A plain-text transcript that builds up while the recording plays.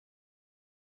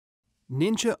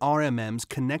NinjaRMM's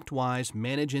ConnectWise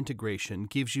Manage integration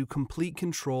gives you complete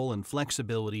control and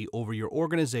flexibility over your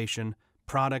organization,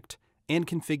 product, and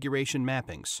configuration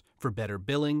mappings for better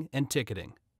billing and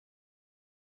ticketing.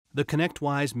 The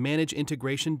ConnectWise Manage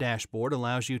integration dashboard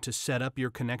allows you to set up your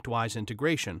ConnectWise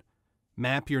integration,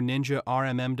 map your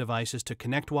NinjaRMM devices to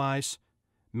ConnectWise,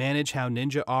 manage how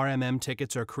NinjaRMM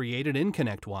tickets are created in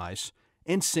ConnectWise,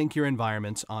 and sync your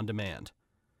environments on demand.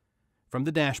 From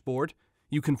the dashboard,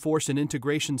 you can force an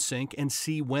integration sync and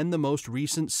see when the most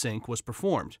recent sync was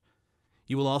performed.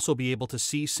 You will also be able to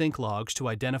see sync logs to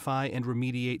identify and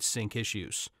remediate sync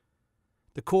issues.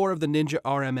 The core of the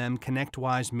NinjaRMM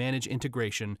ConnectWise Manage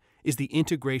integration is the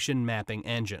Integration Mapping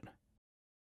Engine.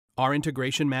 Our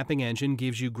Integration Mapping Engine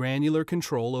gives you granular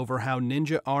control over how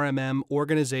NinjaRMM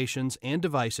organizations and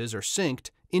devices are synced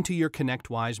into your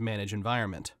ConnectWise Manage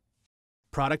environment.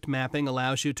 Product mapping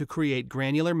allows you to create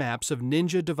granular maps of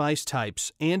Ninja device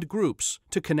types and groups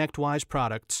to ConnectWise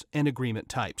products and agreement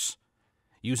types.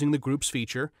 Using the Groups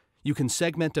feature, you can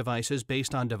segment devices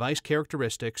based on device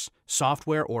characteristics,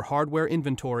 software or hardware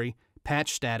inventory,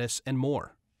 patch status, and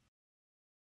more.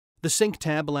 The Sync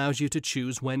tab allows you to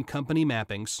choose when company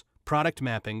mappings, product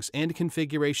mappings, and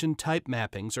configuration type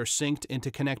mappings are synced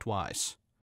into ConnectWise.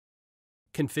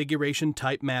 Configuration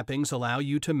type mappings allow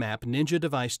you to map Ninja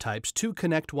device types to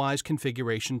ConnectWise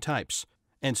configuration types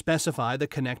and specify the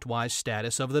ConnectWise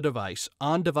status of the device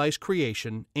on device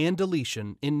creation and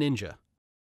deletion in Ninja.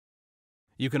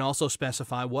 You can also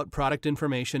specify what product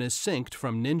information is synced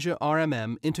from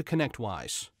NinjaRMM into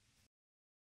ConnectWise.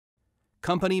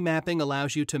 Company mapping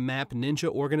allows you to map Ninja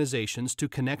organizations to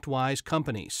ConnectWise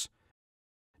companies,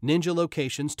 Ninja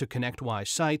locations to ConnectWise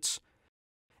sites,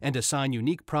 and assign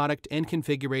unique product and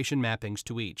configuration mappings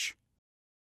to each.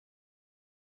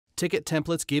 Ticket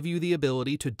templates give you the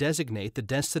ability to designate the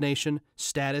destination,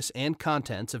 status, and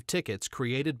contents of tickets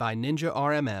created by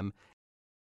NinjaRMM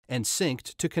and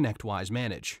synced to ConnectWise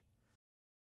Manage.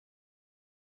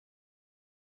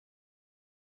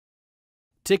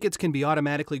 Tickets can be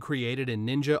automatically created in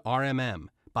NinjaRMM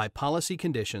by policy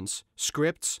conditions,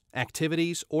 scripts,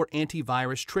 activities, or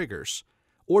antivirus triggers,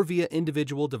 or via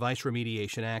individual device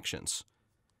remediation actions.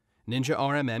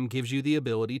 NinjaRMM gives you the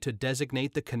ability to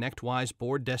designate the ConnectWise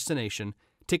board destination,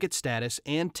 ticket status,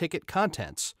 and ticket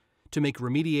contents to make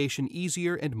remediation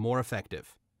easier and more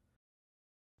effective.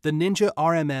 The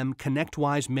NinjaRMM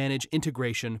ConnectWise Manage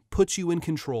integration puts you in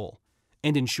control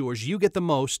and ensures you get the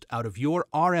most out of your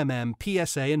RMM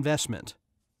PSA investment.